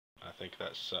think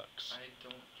that sucks. I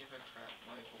don't give a crap.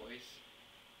 My voice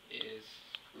is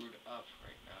screwed up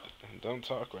right now. Don't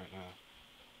talk right now.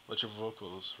 Let your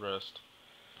vocals rest.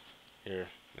 Here,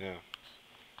 yeah.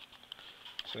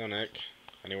 So, Nick,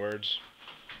 any words?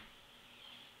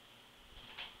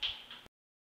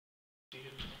 It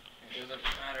doesn't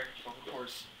matter. Vocal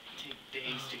cords take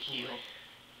days to heal.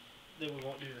 Then we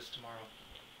won't do this tomorrow.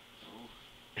 Oh.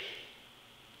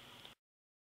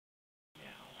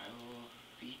 I will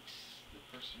beat the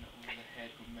person over the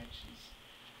head who mentions,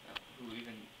 who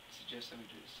even suggests that we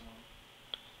do this song.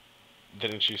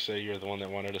 Didn't you say you're the one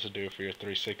that wanted us to do it for your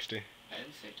 360? I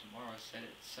didn't say tomorrow, I said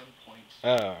at some point.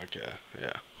 Oh, okay,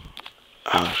 yeah.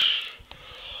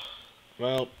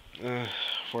 Well,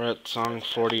 we're at song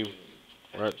 40.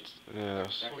 We're at, yeah.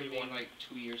 That could be like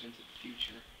 2 years into the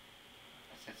future.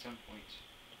 That's at some point.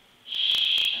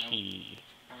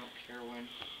 I don't care when.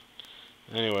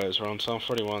 Anyways, we're on song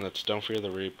 41. That's Don't Fear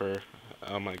the Reaper.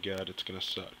 Oh my god, it's gonna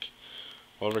suck.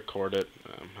 We'll record it.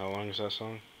 How long is that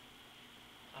song?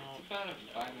 It's about a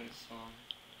 5-minute song.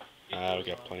 We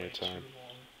got plenty of time.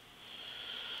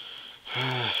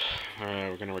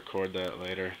 Alright, we're gonna record that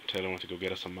later. Taylor went to go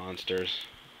get us some monsters.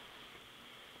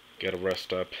 Gotta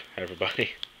rest up,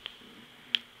 everybody.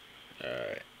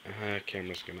 Alright,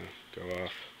 camera's gonna go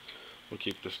off. We'll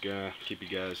keep you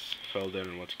guys filled in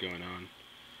on what's going on.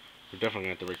 We're definitely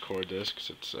gonna have to record this because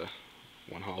it's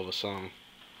one hell of a song.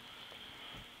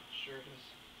 Sure it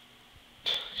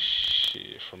is.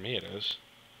 Shit, for me it is.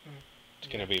 It's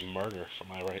gonna be murder for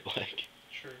my right leg.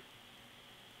 Sure.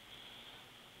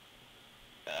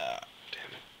 Damn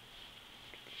it.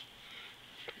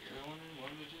 You're the one who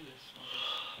wanted to do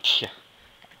this. Yeah,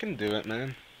 I can do it,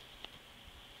 man.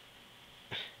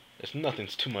 There's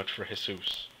nothing's too much for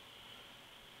Jesus.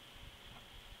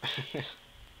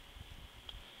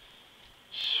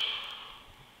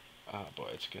 Oh boy,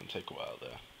 it's gonna take a while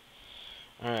though.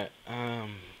 Alright,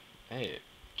 hey,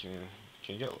 can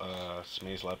you get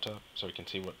Smee's laptop so we can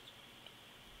see what?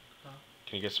 Huh?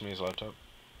 Can you get Smee's laptop?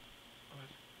 What?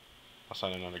 I'll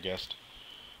sign another guest.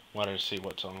 Wanted to see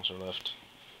what songs are left.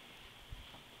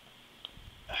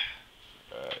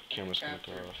 Alright, camera's gonna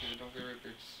go off. Don't Fear the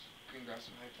Reaper's Green Grass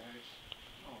and High Tides.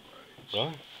 Alright.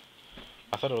 Really?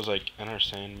 I thought it was like Enter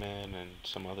Sandman and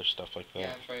some other stuff like that. Yeah,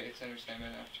 that's right. It's Enter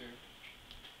Sandman after.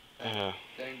 Yeah.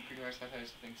 Then Green Grass and High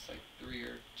Tides, I think it's like 2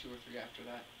 or 3 after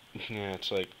that. Yeah, it's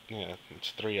like, yeah,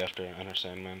 it's 3 after Enter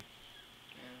Sandman.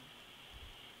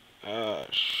 Yeah.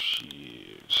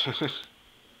 Shit.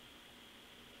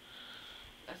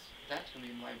 That's gonna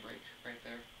be my break right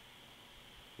there.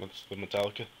 What's the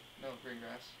Metallica? No, Green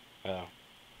Grass. Oh.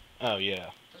 Oh,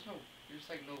 yeah. There's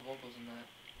like no vocals in that.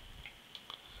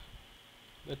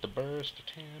 Let the burst of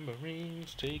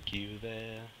tambourines take you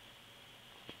there.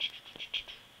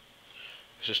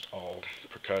 It's just all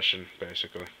percussion,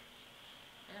 basically.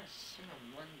 I gotta sing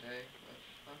on Monday, but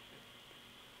fuck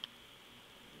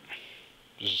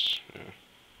it. Just, yeah.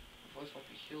 My voice won't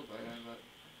be healed by then, but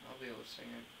I'll be able to sing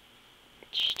it.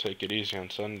 Just take it easy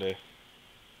on Sunday.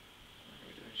 I'm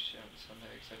not doing shit on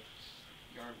Sunday except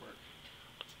yard work.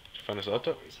 Did you find his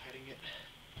laptop? Always hiding it.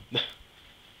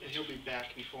 And he'll be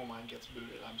back before mine gets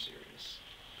booted, I'm serious.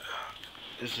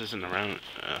 This isn't around.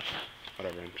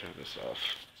 Whatever, I'm turning this off.